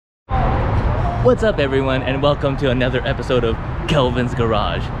What's up everyone, and welcome to another episode of Kelvin's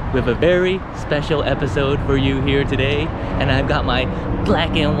Garage. We have a very special episode for you here today, and I've got my black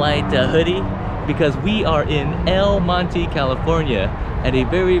and white hoodie because we are in El Monte, California at a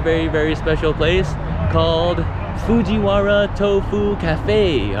very special place called Fujiwara Tofu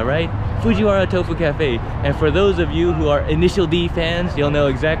Cafe, alright? Fujiwara Tofu Cafe. And for those of you who are Initial D fans, you'll know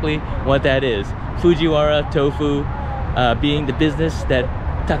exactly what that is. Fujiwara Tofu being the business that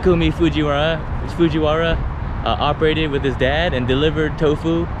Takumi Fujiwara operated with his dad and delivered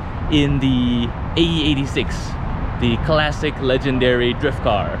tofu in the AE86, the classic legendary drift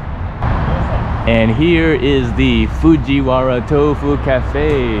car. And here is the Fujiwara Tofu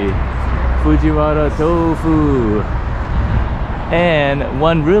Cafe. Fujiwara Tofu. And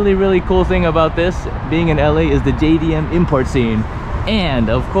one really cool thing about this, being in LA, is the JDM import scene. And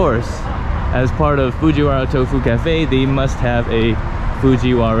of course, as part of Fujiwara Tofu Cafe, they must have a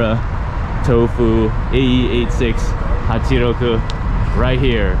Fujiwara Tofu AE86 Hachiroku right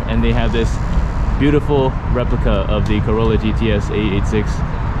here. And they have this beautiful replica of the Corolla GT-S AE86,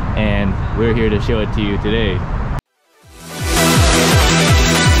 and we're here to show it to you today.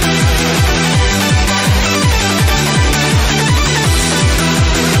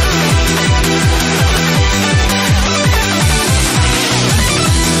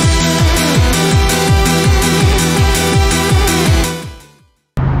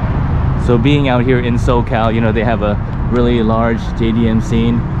 So being out here in SoCal, you know, they have a really large JDM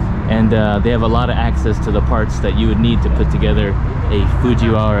scene, and they have a lot of access to the parts that you would need to put together a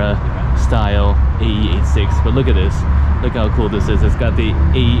Fujiwara style AE86. But look at this, look how cool this is. It's got the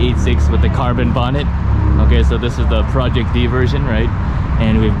AE86 with the carbon bonnet. Okay, so this is the Project D version, right?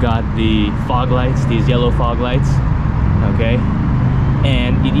 And we've got the fog lights, these yellow fog lights, okay?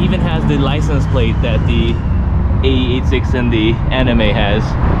 And it even has the license plate that the AE86 in the anime has,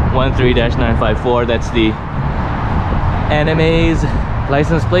 13-954. That's the anime's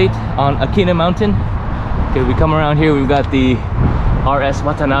license plate on Akina Mountain. Okay, we come around here, we've got the RS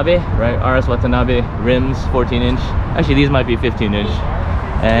Watanabe, right? RS Watanabe rims, 14-inch. Actually, these might be 15-inch.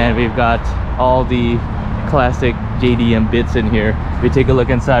 And we've got all the classic JDM bits in here. If we take a look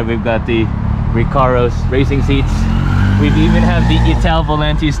inside, we've got the Recaro's racing seats. We even have the Ital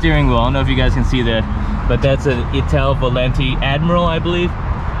Volante steering wheel. I don't know if you guys can see that, but that's an Ital Volante Admiral, I believe,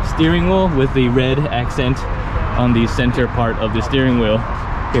 steering wheel with the red accent on the center part of the steering wheel.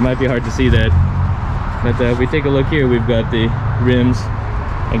 Okay, it might be hard to see that, but if we take a look here, we've got the rims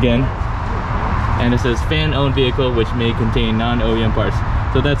again, and it says fan owned vehicle which may contain non-OEM parts.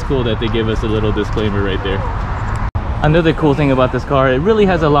 So that's cool that they give us a little disclaimer right there. Another cool thing about this car, it really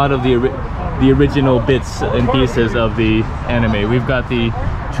has a lot of the original bits and pieces of the anime. We've got the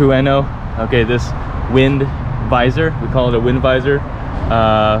Trueno, okay, this wind visor, we call it a wind visor,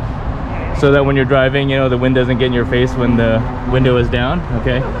 so that when you're driving, you know, the wind doesn't get in your face when the window is down.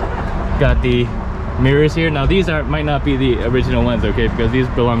 Okay, got the mirrors here. Now these might not be the original ones, okay, because these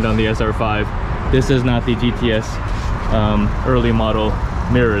belonged on the SR5. This is not the GTS early model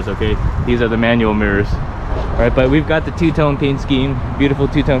mirrors, okay, these are the manual mirrors. All right, but we've got the two-tone paint scheme, beautiful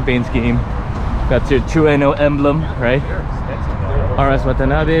two-tone paint scheme. Got your Trueno emblem, right? RS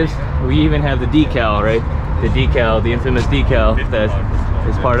Watanabe's. We even have the decal, right? The decal, the infamous decal that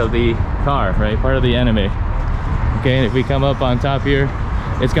is part of the car, right? Part of the anime. Okay, and if we come up on top here,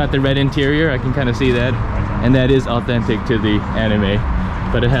 it's got the red interior. I can kind of see that, and that is authentic to the anime.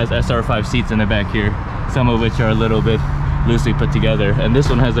 But it has SR5 seats in the back here, some of which are a little bit loosely put together. And this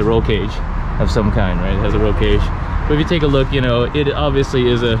one has a roll cage of some kind, right? It has a roll cage. But if you take a look, you know, it obviously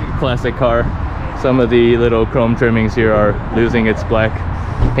is a classic car. Some of the little chrome trimmings here are losing its black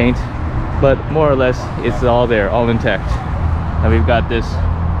paint, but more or less it's all there, all intact. And we've got this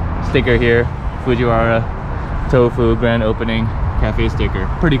sticker here, Fujiwara Tofu Grand Opening Cafe sticker.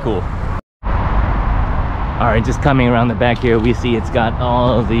 Pretty cool. Alright, just coming around the back here, we see it's got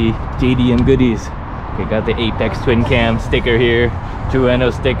all the JDM goodies. Okay, got the Apex twin cam sticker here,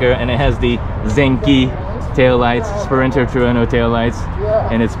 Trueno sticker, and it has the Zenki taillights, Sprinter Trueno taillights,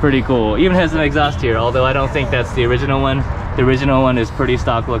 and it's pretty cool. Even has an exhaust here, although I don't think that's the original one. The original one is pretty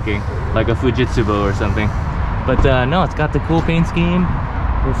stock looking, like a Fujitsubo or something. But no, it's got the cool paint scheme.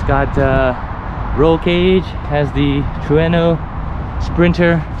 It's got roll cage, has the Trueno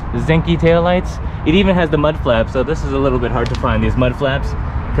Sprinter Zenki taillights. It even has the mud flaps, so this is a little bit hard to find, these mud flaps,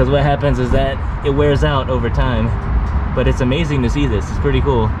 because what happens is that it wears out over time. But it's amazing to see this, it's pretty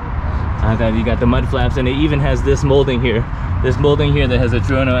cool. You got the mud flaps, and it even has this molding here. This molding here that has a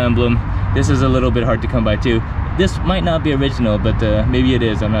Trueno emblem. This is a little bit hard to come by too. This might not be original, but maybe it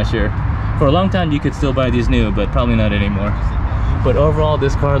is, I'm not sure. For a long time you could still buy these new, but probably not anymore. But overall,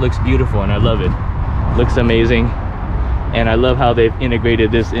 this car looks beautiful and I love it. Looks amazing. And I love how they've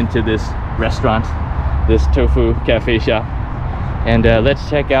integrated this into this restaurant, this Tofu Cafe shop. And let's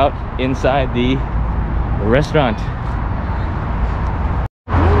check out inside the restaurant.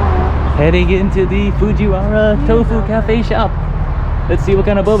 Heading into the Fujiwara Tofu Cafe shop. Let's see what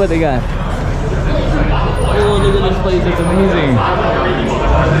kind of boba they got. Oh, look at this place, it's amazing.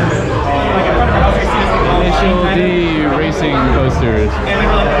 Initial D racing posters.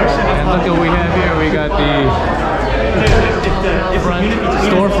 And look what we have here. We got the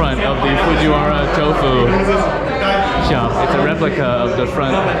storefront of the Fujiwara Tofu shop. It's a replica of the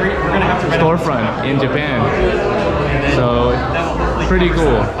front storefront in Japan. So pretty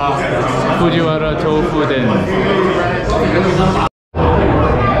cool. Fujiwara Tofu Den.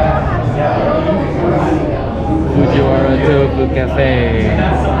 Fujiwara Tofu Cafe.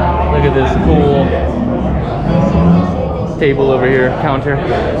 Look at this cool table over here, counter.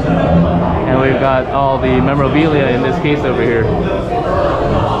 And we've got all the memorabilia in this case over here.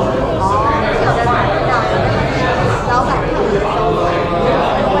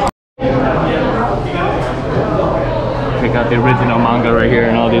 Check out the original manga right here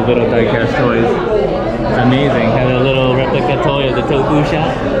and all these little die-cast toys. It's amazing. Has a little replica toy of the tofu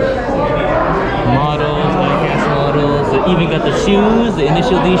shop. Models, die-cast models. They even got the shoes, the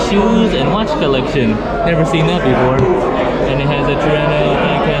initial D shoes and watch collection. Never seen that before. And it has a Toronto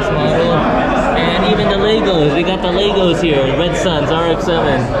die-cast model. And even the Legos. We got the Legos here. Red Suns, RX-7,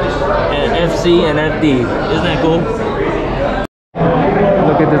 and FC and FD. Isn't that cool?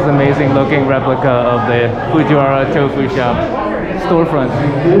 Look at this amazing looking replica of the Fujiwara Tofu shop storefront.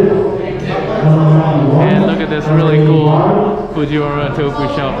 And look at this really cool Fujiwara Tofu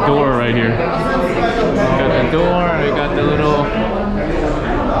shop door right here. Got the door, we got the little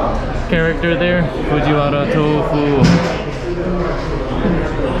character there, Fujiwara Tofu.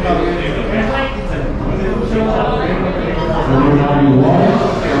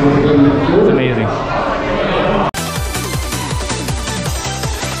 It's amazing.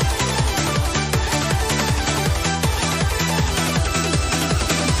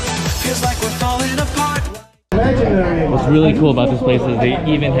 What's really cool about this place is they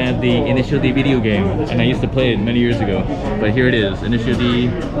even have the Initial D video game, and I used to play it many years ago. But here it is, Initial D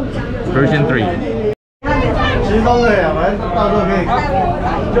version 3.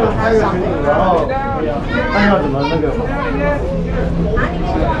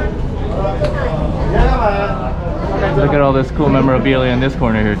 Look at all this cool memorabilia in this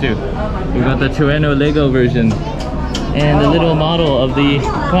corner here too. We've got the Toronto Lego version and the little model of the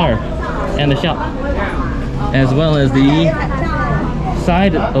car and the shop, as well as the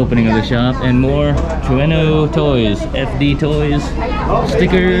side opening of the shop and more Toronto toys, FD toys,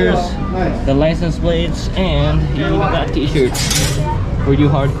 stickers, the license plates, and you even got t-shirts for you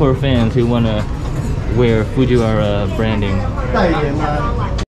hardcore fans who want to wear Fujiwara branding.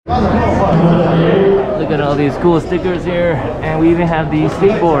 Look at all these cool stickers here, and we even have these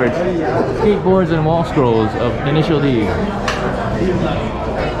skateboards and wall scrolls of Initial D.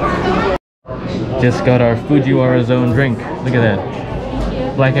 Just got our Fujiwara Zone drink. Look at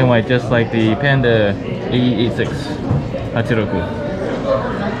that. Black and white, just like the Panda AE86 Hachiroku.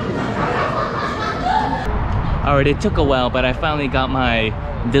 Alright, it took a while, but I finally got my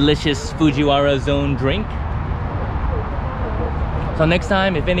delicious Fujiwara Zone drink. So next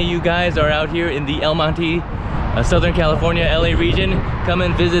time, if any of you guys are out here in the El Monte, Southern California, LA region, come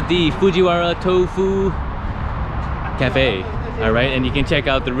and visit the Fujiwara Tofu Cafe. Alright, and you can check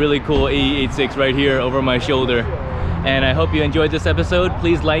out the really cool AE86 right here over my shoulder. And I hope you enjoyed this episode.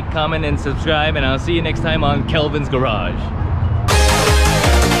 Please like, comment, and subscribe, and I'll see you next time on Kelvin's Garage.